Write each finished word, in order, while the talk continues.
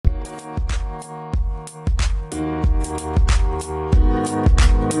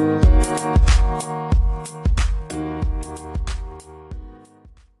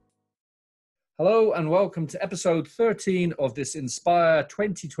Hello and welcome to episode 13 of this Inspire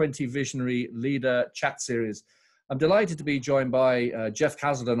 2020 Visionary Leader Chat Series. I'm delighted to be joined by Jeff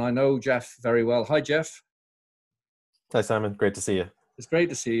Cazelden. I know Jeff very well. Hi, Jeff. Hi, Simon. Great to see you. It's great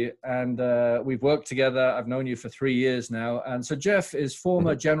to see you. And we've worked together. I've known you for 3 years now. And so Jeff is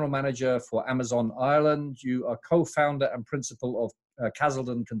former general manager for Amazon Ireland. You are co-founder and principal of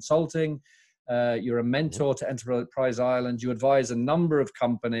Cazelden Consulting. You're a mentor to Enterprise Ireland. You advise a number of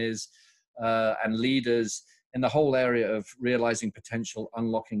companies and leaders in the whole area of realizing potential,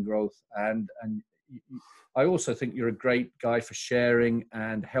 unlocking growth. And I also think you're a great guy for sharing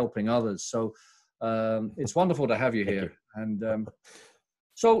and helping others. So it's wonderful to have you here. And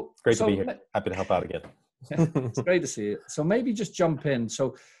so great to be here. Happy to help out again. It's great to see you. So maybe just jump in.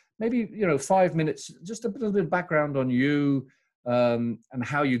 So maybe, 5 minutes, just a little bit of background on you and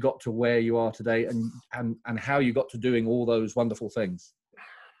how you got to where you are today and how you got to doing all those wonderful things.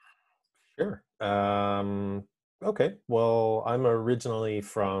 Sure. Okay. Well, I'm originally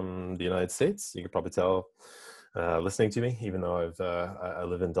from the United States. You could probably tell listening to me, even though I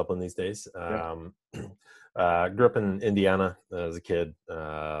live in Dublin these days. Grew up in Indiana as a kid.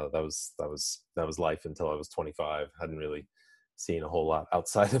 That was life until I was 25. Hadn't really seen a whole lot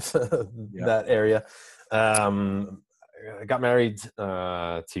outside of that area. I got married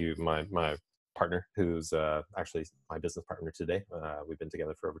to my partner, who's actually my business partner today. We've been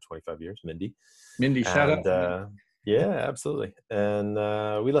together for over 25 years, Mindy. Shout out. Yeah, absolutely. And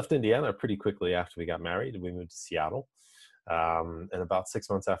we left Indiana pretty quickly after we got married. We moved to Seattle. And about 6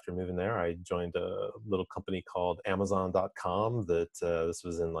 months after moving there, I joined a little company called Amazon.com that this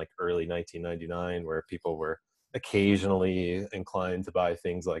was in like early 1999, where people were occasionally inclined to buy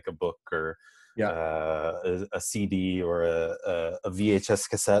things like a book or a CD or a VHS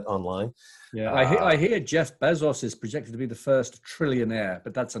cassette online. Yeah, I hear Jeff Bezos is projected to be the first trillionaire,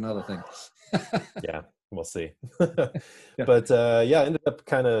 but that's another thing. Yeah, we'll see. But I ended up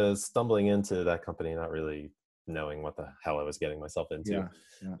kind of stumbling into that company, not really knowing what the hell I was getting myself into.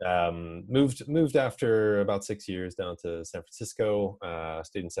 Moved after about 6 years down to San Francisco.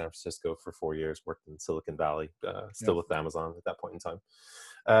 Stayed in San Francisco for 4 years. Worked in Silicon Valley, still with Amazon at that point in time.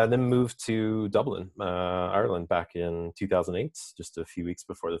 Then moved to Dublin, Ireland back in 2008, just a few weeks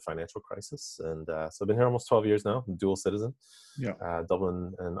before the financial crisis. And so I've been here almost 12 years now. I'm a dual citizen.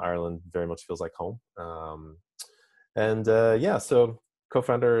 Dublin and Ireland very much feels like home. So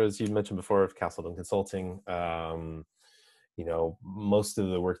co-founder, as you mentioned before, of Cazelden Consulting. Most of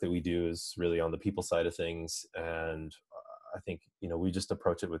the work that we do is really on the people side of things. And I think, we just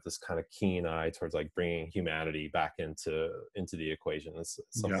approach it with this kind of keen eye towards like bringing humanity back into the equation. It's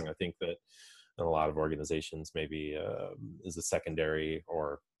something I think that in a lot of organizations maybe is a secondary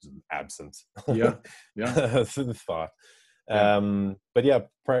or absent thought. Prior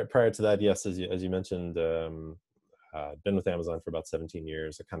to that, yes, as you mentioned, been with Amazon for about 17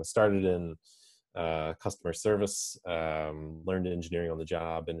 years. I kind of started in customer service, learned engineering on the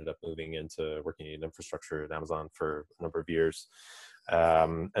job, ended up moving into working in infrastructure at Amazon for a number of years.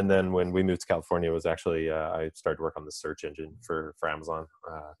 And then when we moved to California, it was actually, I started to work on the search engine for Amazon,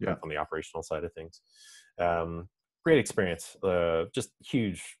 on the operational side of things. Great experience, just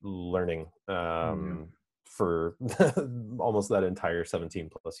huge learning for almost that entire 17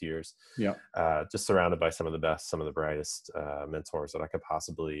 plus years. Just surrounded by some of the best, some of the brightest mentors that I could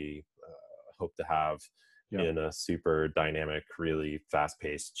possibly hope to have in a super dynamic, really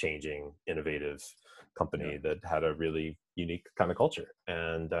fast-paced, changing, innovative company that had a really unique kind of culture.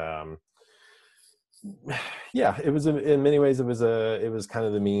 And it was in many ways it was kind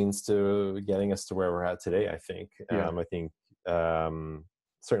of the means to getting us to where we're at today. I think I think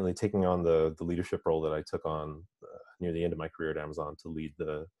certainly taking on the leadership role that I took on near the end of my career at Amazon to lead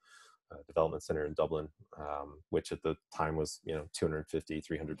the development center in Dublin, which at the time was 250,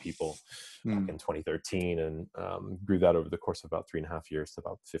 300 people back in 2013, and grew that over the course of about 3.5 years to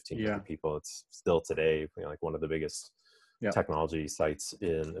about 1,500 people. It's still today like one of the biggest technology sites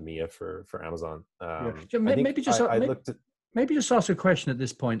in EMEA for Amazon. Maybe just ask a question at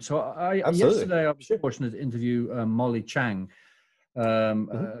this point. So yesterday I was fortunate to interview Molly Chang, a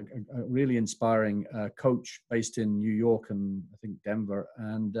really inspiring coach based in New York and I think Denver,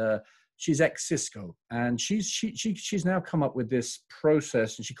 and she's ex-Cisco, and she's now come up with this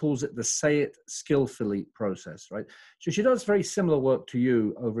process, and she calls it the Say It Skillfully process, right? So she does very similar work to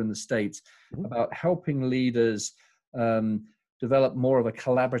you over in the States about helping leaders develop more of a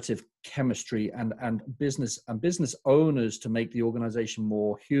collaborative chemistry and business owners to make the organization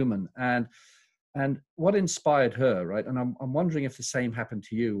more human. And what inspired her, right? And I'm wondering if the same happened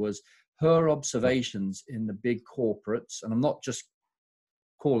to you, was her observations in the big corporates, and I'm not just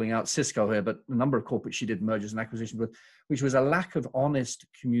calling out Cisco here, but a number of corporates she did mergers and acquisitions with, which was a lack of honest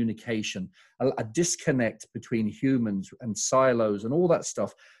communication, a disconnect between humans and silos and all that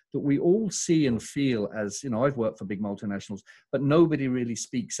stuff that we all see and feel as, I've worked for big multinationals, but nobody really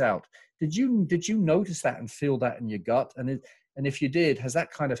speaks out. Did you notice that and feel that in your gut? And if you did, has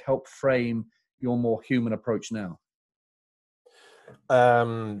that kind of helped frame your more human approach now?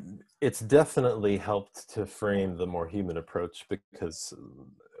 It's definitely helped to frame the more human approach, because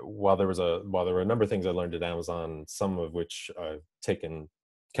while there were a number of things I learned at Amazon, some of which I've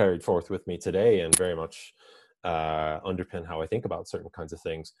carried forth with me today and very much underpin how I think about certain kinds of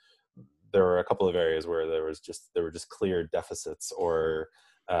things, there were a couple of areas where there were just clear deficits or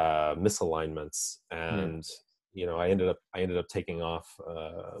misalignments, and I ended up taking off.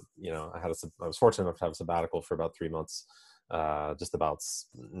 I was fortunate enough to have a sabbatical for about 3 months. Just about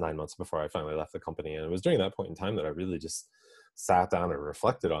 9 months before I finally left the company. And it was during that point in time that I really just sat down and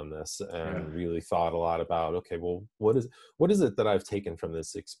reflected on this and really thought a lot about, okay, well, what is it that I've taken from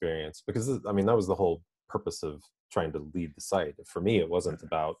this experience? Because that was the whole purpose of trying to lead the site. For me, it wasn't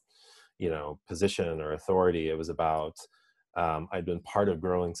about, position or authority. It was about, I'd been part of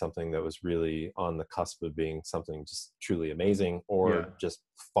growing something that was really on the cusp of being something just truly amazing or just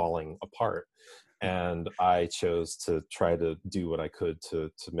falling apart. And I chose to try to do what I could to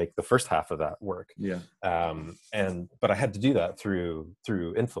make the first half of that work. But I had to do that through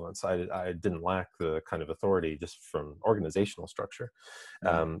influence. I didn't lack the kind of authority just from organizational structure.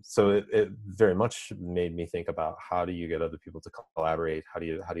 So it very much made me think about, how do you get other people to collaborate? How do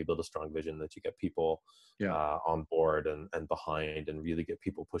you build a strong vision that you get people on board and behind, and really get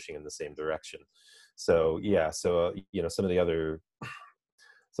people pushing in the same direction? So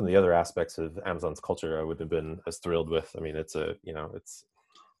some of the other aspects of Amazon's culture I wouldn't have been as thrilled with.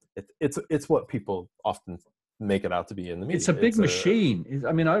 It's what people often make it out to be in the media. It's a big machine.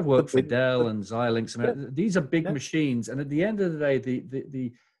 I've worked for Dell and Xilinx. These are big machines, and at the end of the day,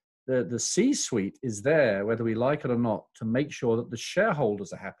 the C-suite is there, whether we like it or not, to make sure that the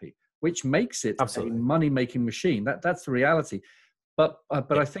shareholders are happy, which makes it a money-making machine. That's the reality. But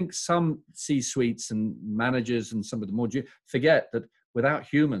I think some C-suites and managers and some of the more forget that without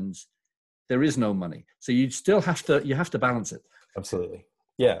humans, there is no money. So you still have to balance it. Absolutely.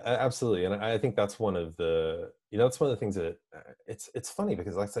 Yeah, absolutely. And I think that's one of the, it's one of the things that it's funny,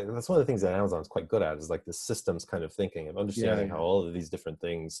 because like I say, that's one of the things that Amazon's quite good at, is like the systems kind of thinking of understanding how all of these different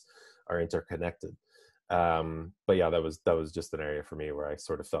things are interconnected. But yeah, that was just an area for me where I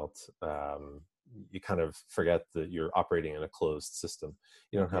sort of felt, you kind of forget that you're operating in a closed system.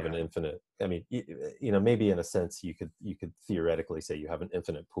 You don't have an infinite, maybe in a sense you could theoretically say you have an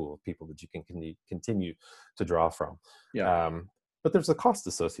infinite pool of people that you can continue to draw from. But there's a cost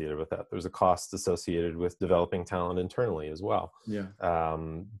associated with that. There's a cost associated with developing talent internally as well. I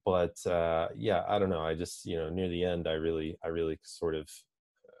don't know. I just, near the end, I really sort of,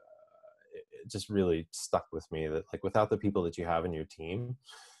 it just really stuck with me that, like, without the people that you have in your team,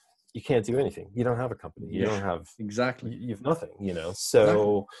 you can't do anything. You don't have a company. You don't have you have nothing,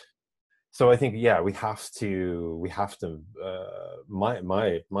 So, so I think, we have to,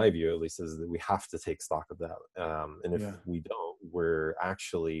 my view at least is that we have to take stock of that. And if we don't, we're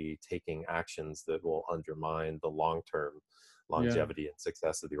actually taking actions that will undermine the long-term longevity and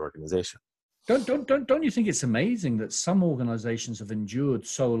success of the organization. Don't you think it's amazing that some organizations have endured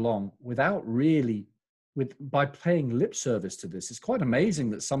so long without really, by paying lip service to this? It's quite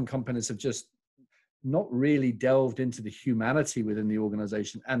amazing that some companies have just not really delved into the humanity within the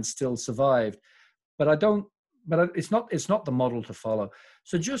organization and still survived. But it's not the model to follow.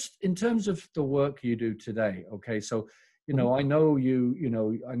 So just in terms of the work you do today, okay, so I know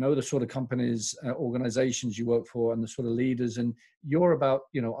I know the sort of companies, organizations you work for, and the sort of leaders, and you're about,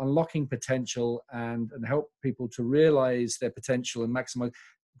 unlocking potential and help people to realize their potential and maximize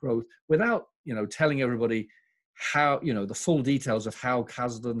growth without, telling everybody how, the full details of how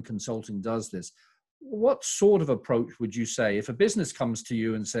Kasdan Consulting does this. What sort of approach would you say if a business comes to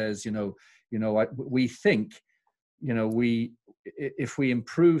you and says, we think, if we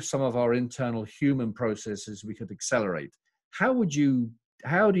improve some of our internal human processes, we could accelerate? How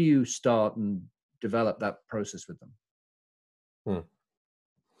do you start and develop that process with them?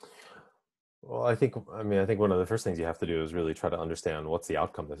 Well, I think one of the first things you have to do is really try to understand what's the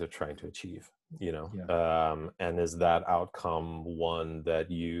outcome that they're trying to achieve, and is that outcome one that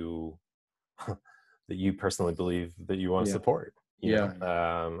you personally believe that you want to support?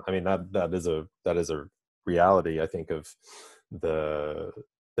 That is a reality, I think, of the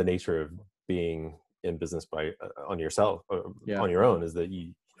nature of being in business on your own, is that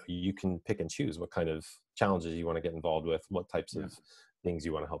you can pick and choose what kind of challenges you want to get involved with, what types of things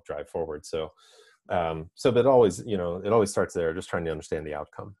you want to help drive forward. So so that always, you know, it always starts there, just trying to understand the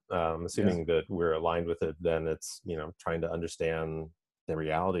outcome. Assuming that we're aligned with it, then it's, you know, trying to understand the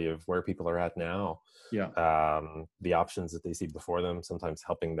reality of where people are at now, the options that they see before them, sometimes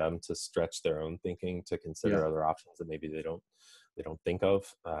helping them to stretch their own thinking to consider other options that maybe they don't think of.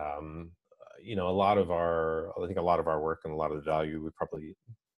 You know, I think a lot of our work and a lot of the value we probably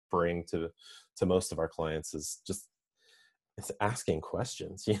bring to most of our clients is just, it's asking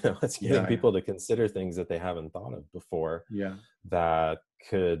questions, you know, it's getting people to consider things that they haven't thought of before, that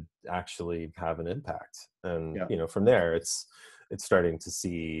could actually have an impact. And, you know, from there, it's starting to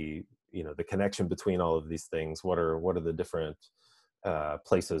see, you know, the connection between all of these things. What are the different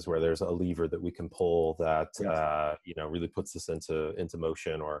places where there's a lever that we can pull that, you know, really puts this into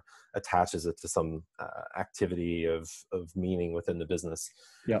motion, or attaches it to some activity of meaning within the business.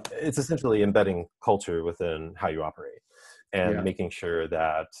 It's essentially embedding culture within how you operate, and making sure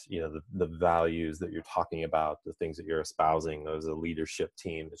that, you know, the values that you're talking about, the things that you're espousing as a leadership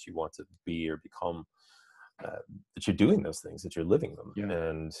team that you want to be or become, that you're doing those things, that you're living them,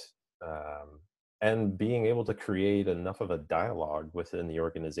 and being able to create enough of a dialogue within the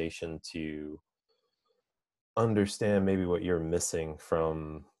organization to understand maybe what you're missing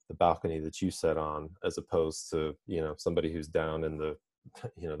from the balcony that you sit on, as opposed to, you know, somebody who's down in the,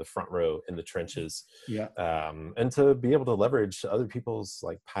 you know, the front row in the trenches, and to be able to leverage other people's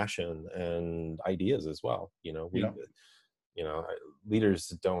like passion and ideas as well. You know, you know, leaders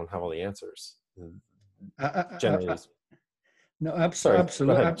don't have all the answers. Generally, no,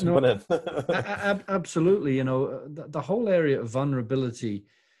 absolutely, no, absolutely. You know, the whole area of vulnerability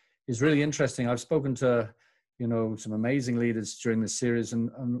is really interesting. I've spoken to, you know, some amazing leaders during this series, and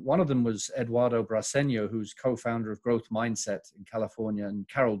one of them was Eduardo Braceno, who's co-founder of Growth Mindset in California, and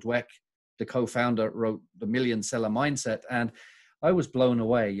Carol Dweck, the co-founder, wrote The Million Seller Mindset. And I was blown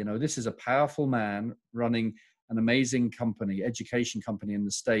away. You know, this is a powerful man running an amazing company, education company in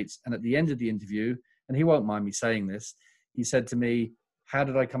the States. And at the end of the interview, and he won't mind me saying this, he said to me, "How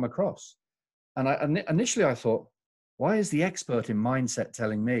did I come across?" And initially I thought, why is the expert in mindset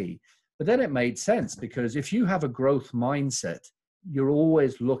telling me? But then it made sense, because if you have a growth mindset, you're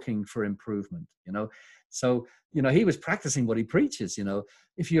always looking for improvement, you know? So, you know, he was practicing what he preaches, you know.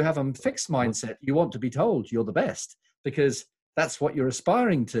 If you have a fixed mindset, you want to be told you're the best, because that's what you're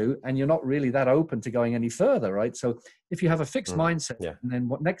aspiring to, and you're not really that open to going any further, right? So if you have a fixed mindset, and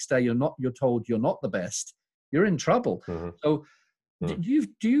then next day you're told you're not the best, you're in trouble. So do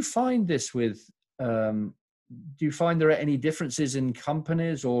you find this with, do you find there are any differences in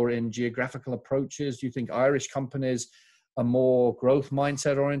companies or in geographical approaches? Do you think Irish companies are more growth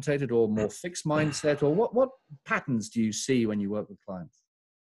mindset orientated, or more fixed mindset, or what patterns do you see when you work with clients?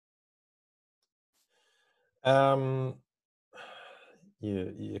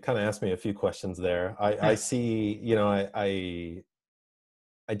 You kind of asked me a few questions there. I see, you know, I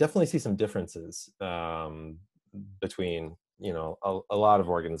definitely see some differences between, you know, a lot of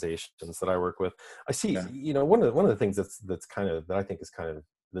organizations that I work with. I see, you know, one of the things that's kind of, that I think is kind of,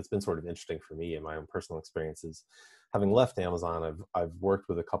 that's been sort of interesting for me in my own personal experiences, having left Amazon, I've worked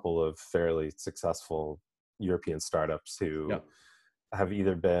with a couple of fairly successful European startups who have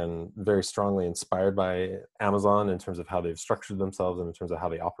either been very strongly inspired by Amazon in terms of how they've structured themselves and in terms of how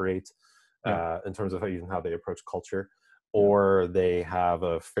they operate, in terms of even how they approach culture, or they have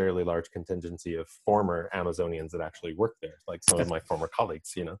a fairly large contingency of former Amazonians that actually work there, like some of my former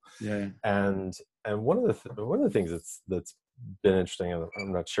colleagues, you know. And one of the things that's been interesting, and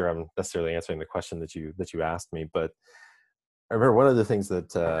I'm not sure I'm necessarily answering the question that you asked me, but I remember one of the things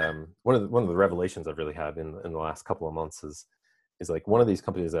that one of the revelations I've really had in the last couple of months is like, one of these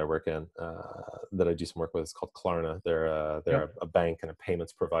companies that I work in, that I do some work with, is called Klarna. They're a bank and a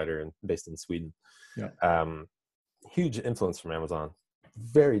payments provider based in Sweden. Huge influence from Amazon.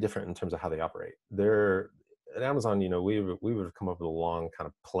 Very different in terms of how they operate. They're at Amazon, you know, we would have come up with a long kind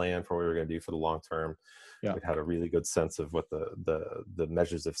of plan for what we were going to do for the long term. We had a really good sense of what the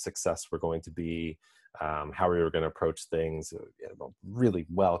measures of success were going to be, how we were going to approach things, really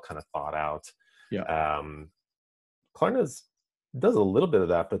well kind of thought out. Klarna's does a little bit of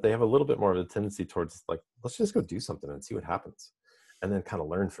that, but they have a little bit more of a tendency towards like, let's just go do something and see what happens, and then kind of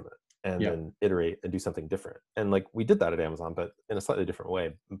learn from it, and then iterate and do something different. And like, we did that at Amazon, but in a slightly different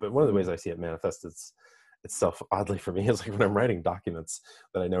way. But one of the ways I see it manifest itself oddly for me is like when I'm writing documents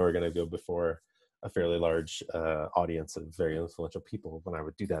that I know are going to go before a fairly large audience of very influential people. When I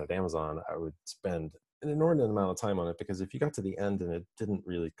would do that at Amazon, I would spend an inordinate amount of time on it, because if you got to the end and it didn't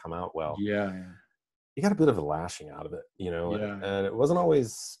really come out well, you got a bit of a lashing out of it, you know. And it wasn't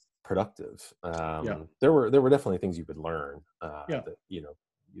always productive. Yeah. There were definitely things you would learn Yeah. that, you know,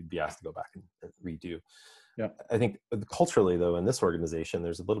 you'd be asked to go back and redo. Yeah. I think culturally, though, in this organization,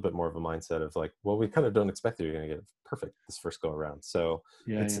 there's a little bit more of a mindset of like, well, we kind of don't expect that you're going to get it perfect this first go around. So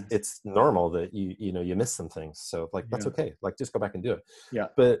Yeah. Yeah. it's normal that you know, you miss some things. So like, that's Yeah. okay. Like, just go back and do it. Yeah.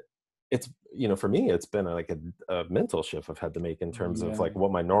 But it's, you know, for me, it's been like a mental shift I've had to make in terms of Yeah. like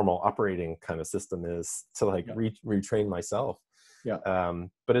what my normal operating kind of system is to like Yeah. retrain myself. Yeah.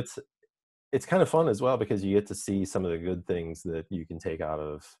 But it's kind of fun as well because you get to see some of the good things that you can take out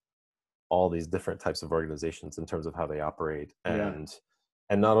of all these different types of organizations in terms of how they operate, Yeah.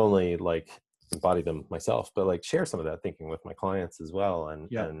 and not only like embody them myself, but like share some of that thinking with my clients as well, and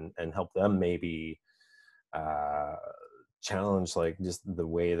Yeah. and help them maybe challenge like just the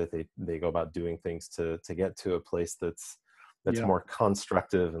way that they go about doing things to get to a place that's Yeah. more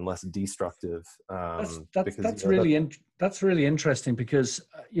constructive and less destructive. That's really that's really interesting because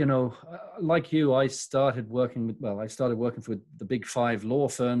you know, like you, I started working for the big 5 law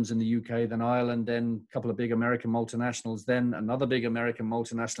firms in the UK, then Ireland, then a couple of big American multinationals, then another big American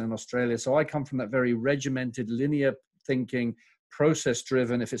multinational in Australia. So I come from that very regimented, linear thinking, process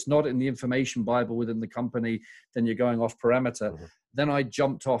driven. If it's not in the information bible within the company, then you're going off parameter. Mm-hmm. Then I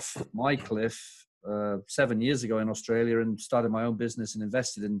jumped off my cliff 7 years ago in Australia and started my own business and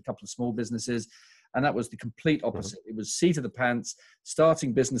invested in a couple of small businesses. And that was the complete opposite. Mm-hmm. It was seat of the pants,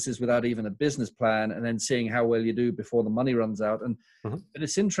 starting businesses without even a business plan, and then seeing how well you do before the money runs out. And Mm-hmm.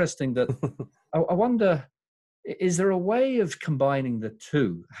 it's interesting that I wonder, is there a way of combining the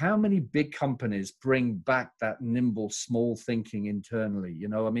two? How many big companies bring back that nimble, small thinking internally? You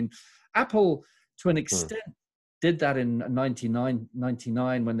know, I mean, Apple, to an extent, did that in 99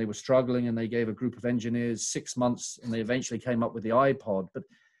 when they were struggling, and they gave a group of engineers 6 months and they eventually came up with the iPod. But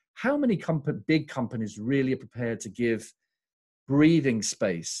how many big companies really are prepared to give breathing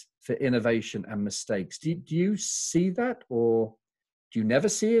space for innovation and mistakes? Do you see that, or do you never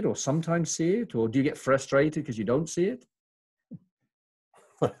see it, or sometimes see it, or do you get frustrated because you don't see it?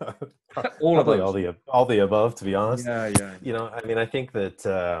 All of Probably those. all the above, to be honest. Yeah. You know, I mean, I think that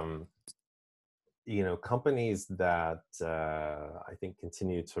you know, companies that I think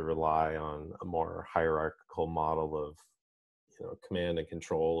continue to rely on a more hierarchical model of, you know, command and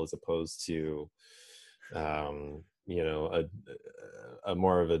control as opposed to you know, a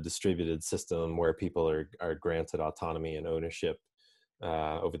more of a distributed system where people are granted autonomy and ownership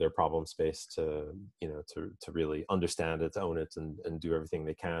over their problem space to, you know, to really understand it, to own it, and do everything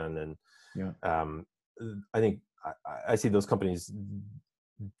they can. And Yeah. I think I see those companies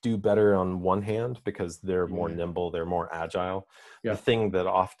do better on one hand because they're more nimble, they're more agile. Yeah. The thing that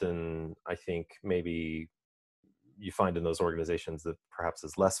often I think maybe you find in those organizations that perhaps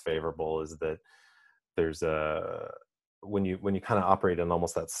is less favorable is that there's when you kind of operate in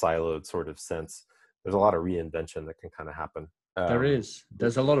almost that siloed sort of sense, there's a lot of reinvention that can kind of happen.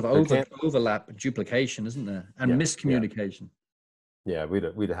 There's a lot of overlap, duplication, isn't there, and miscommunication. Yeah,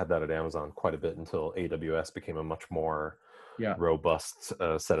 we'd had that at Amazon quite a bit until AWS became a much more robust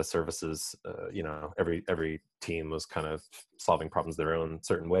set of services. You know, every team was kind of solving problems their own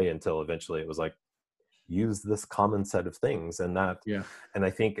certain way until eventually it was like, use this common set of things. And that, and I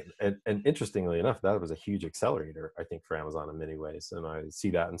think, and interestingly enough, that was a huge accelerator, I think, for Amazon in many ways. And I see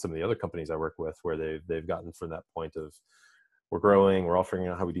that in some of the other companies I work with where they've gotten from that point of, we're growing, we're all figuring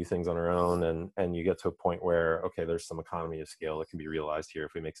out how we do things on our own. And you get to a point where, okay, there's some economy of scale that can be realized here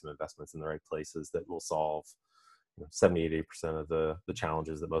if we make some investments in the right places that will solve 70-80% of the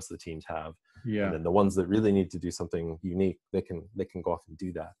challenges that most of the teams have. And then the ones that really need to do something unique, they can go off and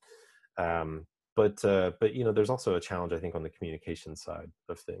do that. But you know, there's also a challenge, I think, on the communication side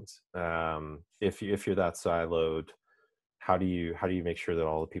of things. If you're that siloed, how do you make sure that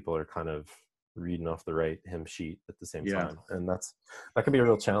all the people are kind of reading off the right hymn sheet at the same time? And that can be a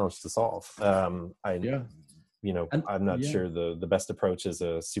real challenge to solve. You know, I'm not sure the best approach is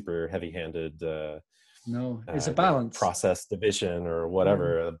a super heavy-handed no, it's a balance, process division or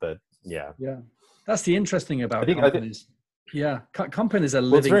whatever. But that's the interesting thing about companies. Companies are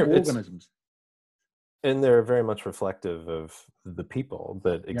living organisms, and they're very much reflective of the people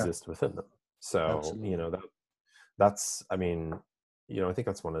that exist within them. So absolutely. You know, that's I mean, you know, I think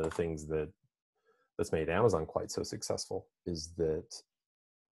that's one of the things that's made Amazon quite so successful, is that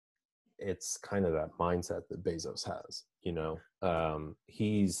it's kind of that mindset that Bezos has. You know,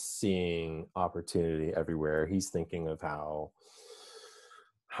 he's seeing opportunity everywhere. He's thinking of how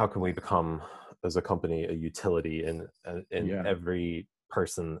can we become, as a company, a utility in every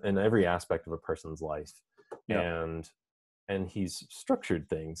person, in every aspect of a person's life. And he's structured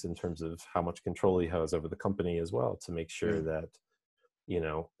things in terms of how much control he has over the company as well, to make sure that,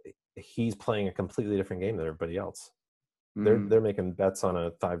 he's playing a completely different game than everybody else. Mm. They're making bets on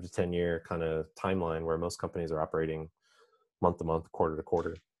a 5 to 10 year kind of timeline, where most companies are operating month to month, quarter to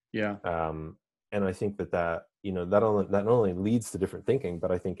quarter. Yeah. And I think that not only leads to different thinking,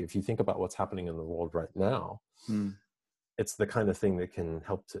 but I think if you think about what's happening in the world right now, it's the kind of thing that can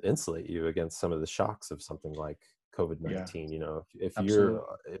help to insulate you against some of the shocks of something like COVID-19.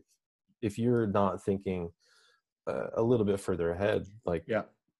 If you're not thinking a little bit further ahead, like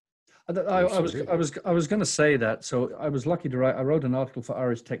I was going to say that. So I was lucky to write. I wrote an article for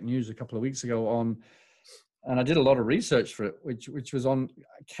Irish Tech News a couple of weeks ago on, and I did a lot of research for it, which was on,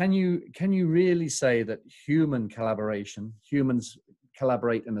 can you really say that humans collaborate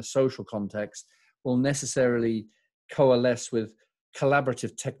in a social context will necessarily coalesce with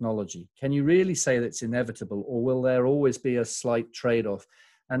collaborative technology? Can you really say that's inevitable, or will there always be a slight trade-off?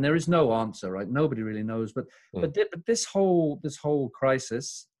 And there is no answer, right? Nobody really knows. But this whole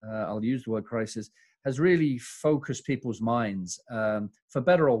crisis, I'll use the word crisis, has really focused people's minds, for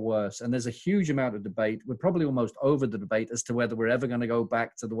better or worse. And there's a huge amount of debate. We're probably almost over the debate as to whether we're ever going to go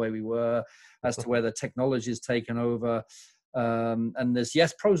back to the way we were, as to whether technology has taken over. And there's,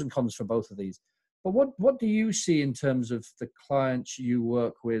 pros and cons for both of these. But what do you see in terms of the clients you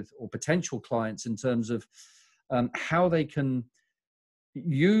work with, or potential clients, in terms of how they can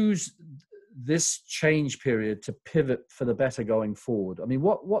use this change period to pivot for the better going forward? I mean,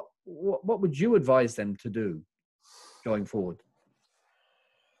 what would you advise them to do going forward?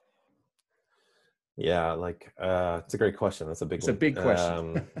 Yeah, it's a great question. That's a big one. It's a big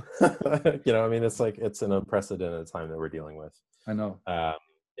question. I mean, it's an unprecedented time that we're dealing with. I know.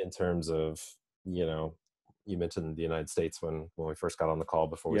 In terms of, you mentioned the United States when we first got on the call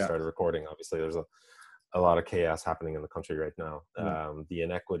before we started recording. Obviously, there's a lot of chaos happening in the country right now. The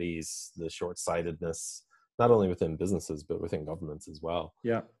inequities, the short-sightedness, not only within businesses, but within governments as well.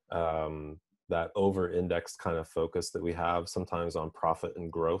 Yeah. That over-indexed kind of focus that we have sometimes on profit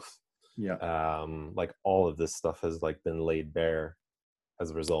and growth. Yeah. All of this stuff has been laid bare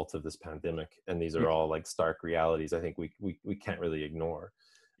as a result of this pandemic. And these are all stark realities I think we can't really ignore.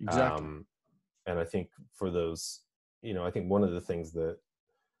 Exactly. And I think for those, I think one of the things that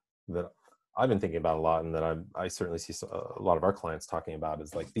I've been thinking about a lot, and that I certainly see a lot of our clients talking about,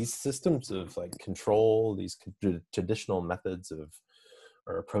 is these systems of control, these traditional methods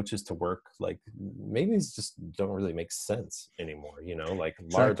or approaches to work, maybe these just don't really make sense anymore.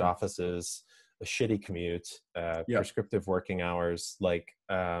 Large offices, a shitty commute, prescriptive working hours.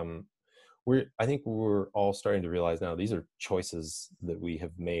 I think we're all starting to realize now these are choices that we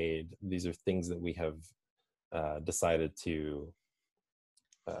have made. These are things that we have decided to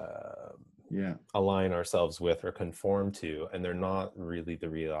align ourselves with or conform to, and they're not really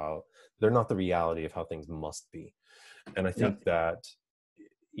they're not the reality of how things must be. And I think that,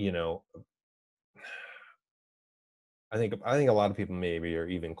 I think a lot of people maybe are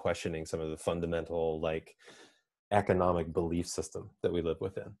even questioning some of the fundamental economic belief system that we live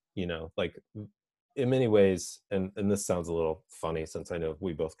within. In many ways, and this sounds a little funny since I know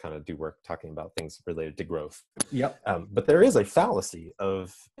we both kind of do work talking about things related to growth. But there is a fallacy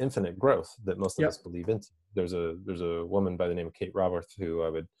of infinite growth that most of us believe into. There's a woman by the name of Kate Raworth who I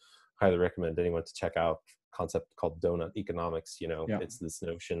would highly recommend anyone to check out. A concept called donut economics. It's this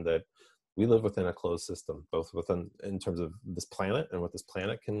notion that we live within a closed system, both in terms of this planet and what this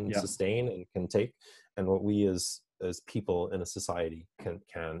planet can sustain and can take, and what we as people in a society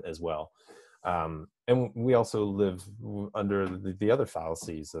can as well. And we also live under the other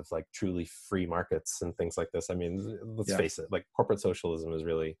fallacies of truly free markets and things like this. I mean, let's face it, corporate socialism is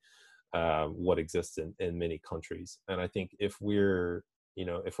really what exists in many countries. And I think if we're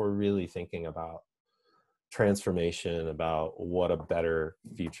really thinking about transformation, about what a better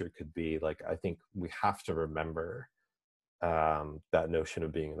future could be, I think we have to remember that notion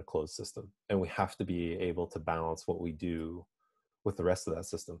of being in a closed system, and we have to be able to balance what we do with the rest of that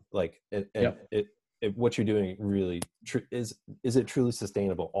system. What you're doing really is it truly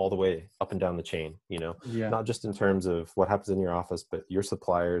sustainable all the way up and down the chain? Not just in terms of what happens in your office, but your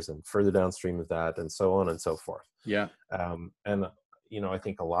suppliers and further downstream of that, and so on and so forth. And I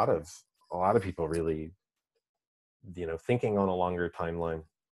think a lot of people really, thinking on a longer timeline,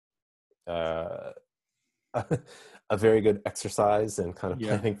 a very good exercise and kind of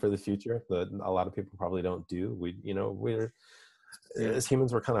planning for the future that a lot of people probably don't do. As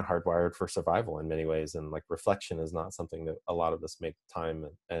humans, we're kind of hardwired for survival in many ways, and reflection is not something that a lot of us make time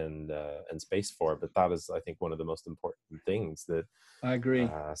and space for. But that is, I think, one of the most important things that I agree.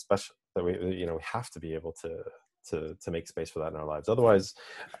 Especially that we have to be able to make space for that in our lives. Otherwise,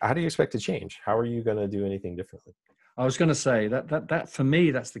 how do you expect to change? How are you going to do anything differently? I was going to say that for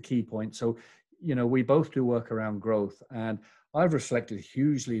me, that's the key point. So, we both do work around growth, and I've reflected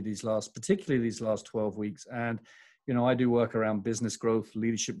hugely particularly these last 12 weeks. And, I do work around business growth,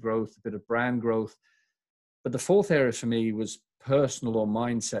 leadership growth, a bit of brand growth. But the fourth area for me was personal or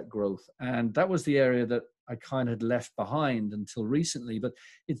mindset growth. And that was the area that I kind of had left behind until recently. But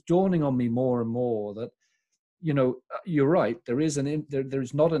it's dawning on me more and more that, you're right. There is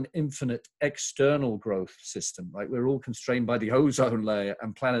not an infinite external growth system, right? We're all constrained by the ozone layer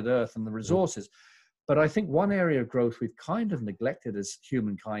and planet Earth and the resources. But I think one area of growth we've kind of neglected as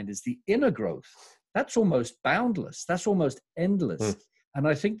humankind is the inner growth. That's almost boundless. That's almost endless. And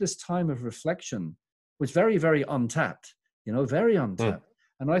I think this time of reflection was very, very untapped, very untapped.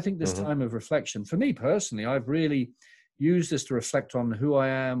 And I think this time of reflection, for me personally, I've really use this to reflect on who I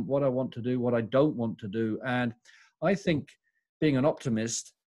am, what I want to do, what I don't want to do. And I think being an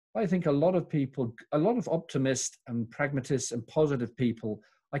optimist, I think a lot of optimists and pragmatists and positive people,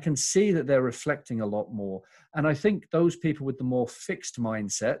 I can see that they're reflecting a lot more. And I think those people with the more fixed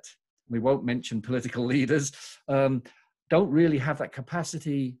mindset, we won't mention political leaders, don't really have that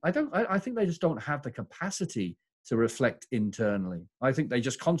capacity. I think they just don't have the capacity to reflect internally. I think they're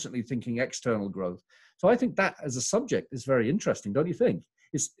just constantly thinking external growth. So I think that as a subject is very interesting, don't you think?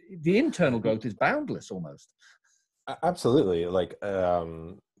 The internal growth is boundless almost. Absolutely.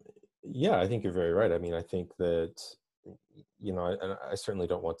 Yeah, I think you're very right. I mean, I think that, I certainly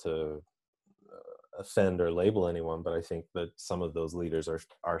don't want to offend or label anyone, but I think that some of those leaders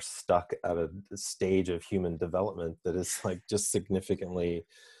are stuck at a stage of human development that is just significantly,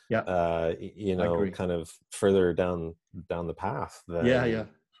 kind of further down the path than,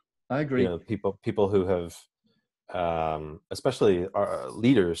 I agree. People who have, especially our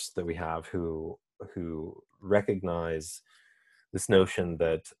leaders that we have who recognize this notion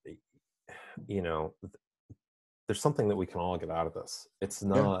that, there's something that we can all get out of this. It's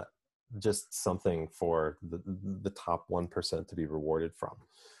not just something for the top 1% to be rewarded from.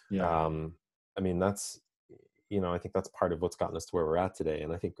 I mean, that's, I think that's part of what's gotten us to where we're at today.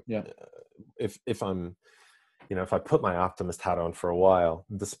 And I think if I'm, if I put my optimist hat on for a while,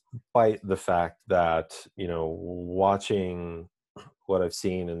 despite the fact that, watching what I've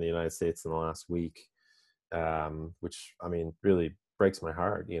seen in the United States in the last week, which, I mean, really breaks my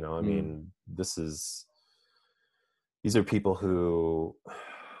heart. I mean, these are people who,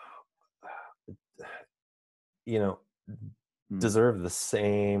 deserve the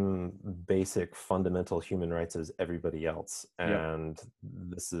same basic fundamental human rights as everybody else. And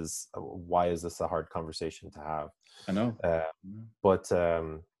this is, why is this a hard conversation to have? I know. But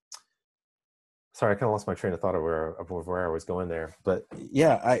sorry, I kind of lost my train of thought of where I was going there. But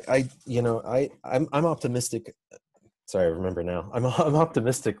yeah, I'm optimistic. Sorry, I remember now. I'm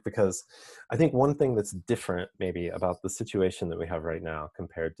optimistic because I think one thing that's different maybe about the situation that we have right now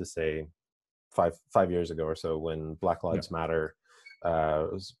compared to, say, five years ago or so, when Black Lives Matter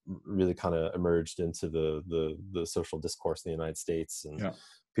was really kind of emerged into the social discourse in the United States, and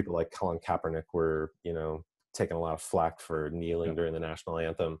people like Colin Kaepernick were, taking a lot of flack for kneeling during the national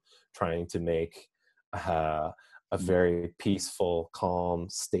anthem, trying to make a very peaceful, calm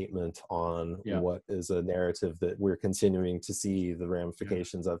statement on what is a narrative that we're continuing to see the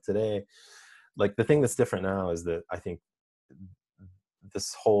ramifications of today. Like, the thing that's different now is that I think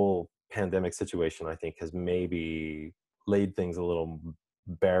this whole pandemic situation, I think, has maybe laid things a little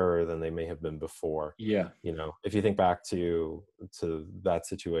barer than they may have been before. If you think back to that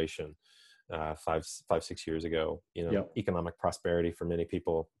situation 5-6 years ago, economic prosperity for many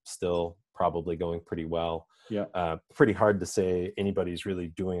people still probably going pretty well. Pretty hard to say anybody's really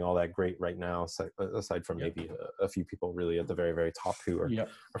doing all that great right now, aside from maybe a few people really at the very, very top who are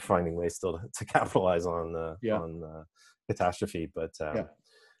finding ways still to capitalize on catastrophe. But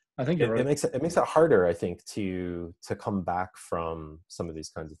I think it makes it harder, I think, to come back from some of these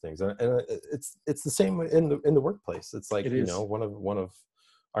kinds of things, and it's the same in the workplace. It's like, one of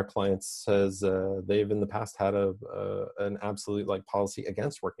our clients says they've in the past had an absolute policy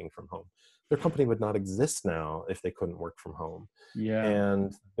against working from home. Their company would not exist now if they couldn't work from home.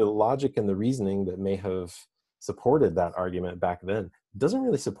 And the logic and the reasoning that may have supported that argument back then doesn't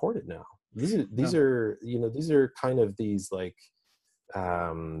really support it now. These are kind of these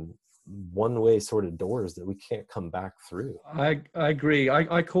one-way sort of doors that we can't come back through. I agree.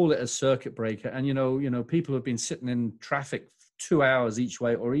 I call it a circuit breaker. And people have been sitting in traffic 2 hours each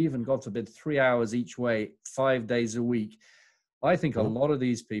way, or even, God forbid, 3 hours each way, 5 days a week. I think a lot of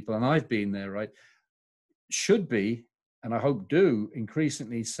these people, and I've been there, right, should be, and I hope do,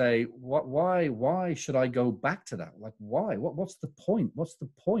 increasingly say, why should I go back to that? Like, why? What's the point? What's the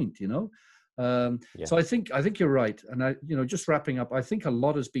point? So I think you're right. And just wrapping up, I think a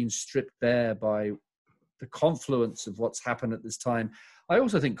lot has been stripped bare by the confluence of what's happened at this time. I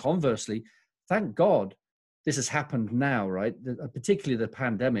also think conversely, thank God this has happened now, right? Particularly the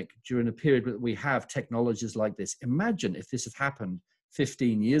pandemic, during a period that we have technologies like this. Imagine if this had happened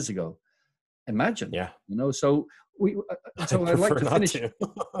 15 years ago. Imagine, so I'd like to finish,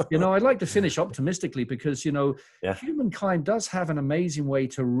 I'd like to finish optimistically because, humankind does have an amazing way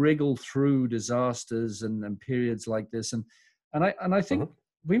to wriggle through disasters and periods like this. And I think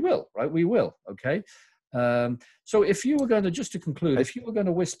we will, right? We will. Okay. So if you were going to, just to conclude, if you were going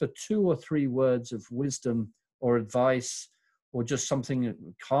to whisper 2 or 3 words of wisdom or advice, or just something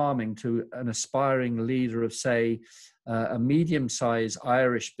calming to an aspiring leader of, say, a medium-sized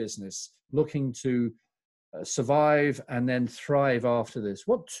Irish business looking to survive and then thrive after this,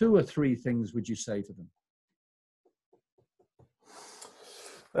 what 2 or 3 things would you say to them?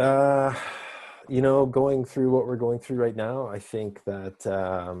 Going through what we're going through right now, I think that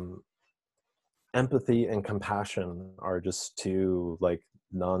empathy and compassion are just 2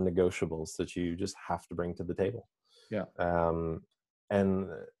 non-negotiables that you just have to bring to the table. Yeah. And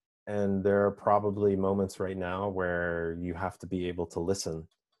there are probably moments right now where you have to be able to listen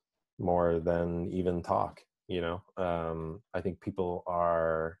more than even talk. I think people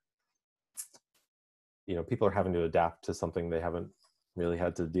are having to adapt to something they haven't really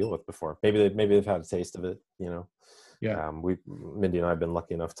had to deal with before. Maybe they've had a taste of it. Yeah. Mindy and I have been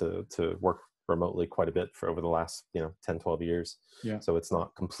lucky enough to work remotely quite a bit for over the last 10, 12 years. Yeah. So it's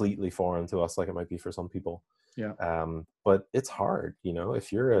not completely foreign to us like it might be for some people. Yeah. But it's hard,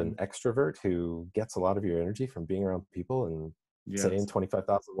 if you're an extrovert who gets a lot of your energy from being around people and saying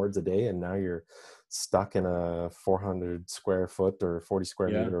 25,000 words a day, and now you're stuck in a 400 square foot or 40 square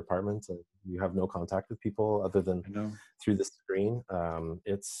meter apartment and you have no contact with people other than through the screen.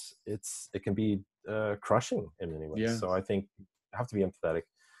 It can be crushing in many ways. So I think you have to be empathetic.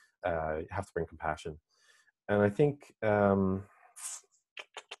 You have to bring compassion. And I think, I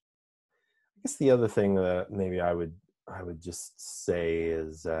guess the other thing that maybe I would just say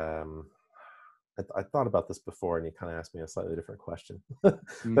is, I thought about this before, and you kind of asked me a slightly different question, but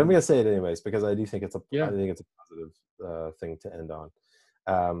I'm going to say it anyways because I do think it's a positive thing to end on.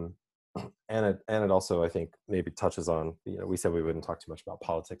 And it also, I think, maybe touches on, we said we wouldn't talk too much about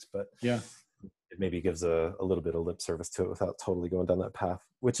politics, but it maybe gives a little bit of lip service to it without totally going down that path,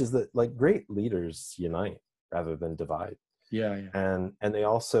 which is that great leaders unite rather than divide. And they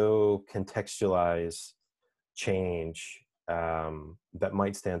also contextualize change that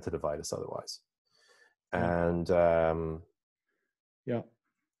might stand to divide us otherwise. And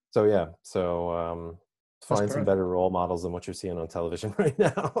find some better role models than what you're seeing on television right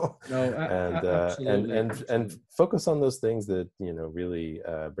now. And focus on those things that really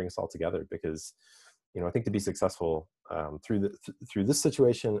bring us all together, because I think to be successful through this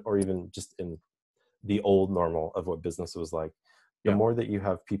situation, or even just in the old normal of what business was like, the more that you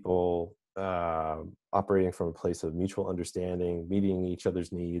have people operating from a place of mutual understanding, meeting each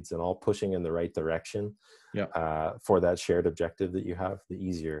other's needs, and all pushing in the right direction for that shared objective that you have, the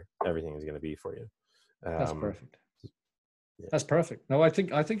easier everything is going to be for you. That's perfect. That's perfect. No, I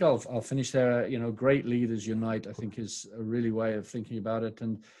think I'll finish there. Great leaders unite, I think, is a really way of thinking about it.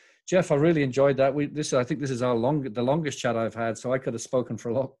 And Jeff, I really enjoyed that. I think this is the longest chat I've had, so I could have spoken for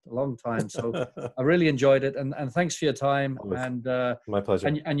a long time. So I really enjoyed it, and thanks for your time and my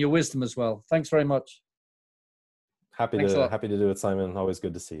pleasure, and your wisdom as well. Thanks very much. Happy to do it, Simon. Always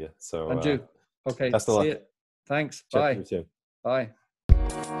good to see you. So and you. Okay. Best of luck. See you. Thanks. Check Bye. you soon. Bye.